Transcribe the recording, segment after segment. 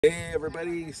Hey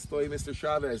everybody, estoy Mr.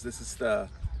 Chavez. This is the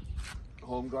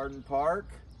home garden park.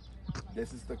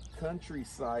 This is the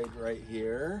countryside right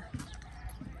here.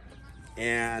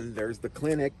 And there's the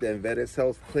clinic, the Hanford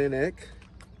Health Clinic.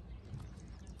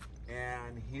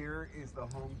 And here is the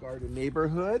home garden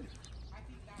neighborhood.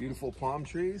 Beautiful palm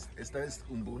trees. Esta es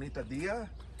un bonita día.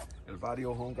 El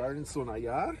barrio home garden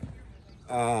Sonayar.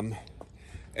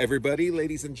 Everybody,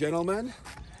 ladies and gentlemen,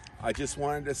 I just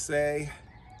wanted to say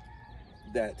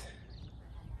that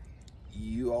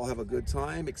you all have a good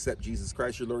time, accept Jesus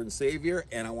Christ your Lord and Savior.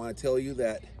 And I want to tell you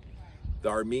that the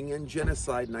Armenian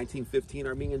genocide, 1915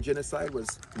 Armenian genocide,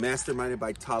 was masterminded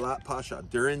by Talat Pasha.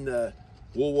 During the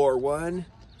World War I,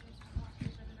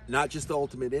 not just the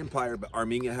Ottoman Empire, but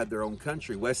Armenia had their own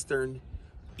country.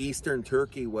 Eastern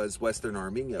Turkey was Western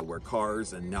Armenia, where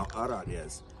Kars and now Arad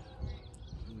is.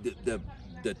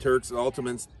 The Turks and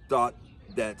Ottomans thought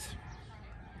that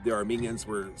the Armenians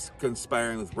were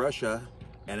conspiring with Russia,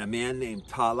 and a man named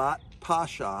Talat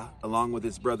Pasha, along with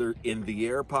his brother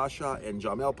Enver Pasha and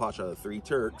Jamel Pasha, the three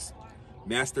Turks,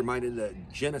 masterminded the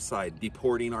genocide,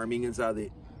 deporting Armenians out of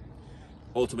the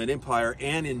Ottoman Empire,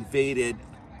 and invaded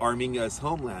Armenia's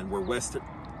homeland, where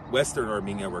Western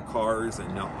Armenia, where Kars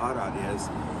and now Arad is,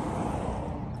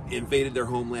 invaded their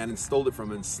homeland and stole it from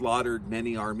them and slaughtered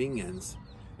many Armenians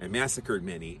and massacred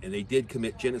many. And they did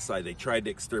commit genocide. They tried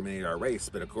to exterminate our race,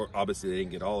 but of course, obviously they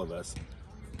didn't get all of us.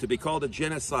 To be called a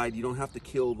genocide, you don't have to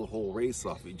kill the whole race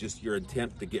off. It's just your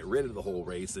attempt to get rid of the whole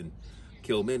race and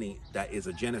kill many. That is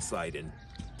a genocide. And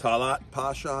Talat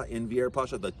Pasha, Enver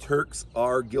Pasha, the Turks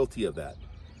are guilty of that.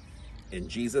 In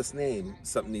Jesus' name,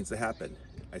 something needs to happen.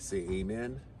 I say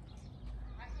amen.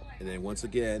 And then once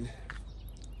again,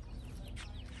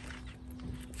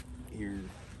 here,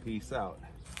 peace out.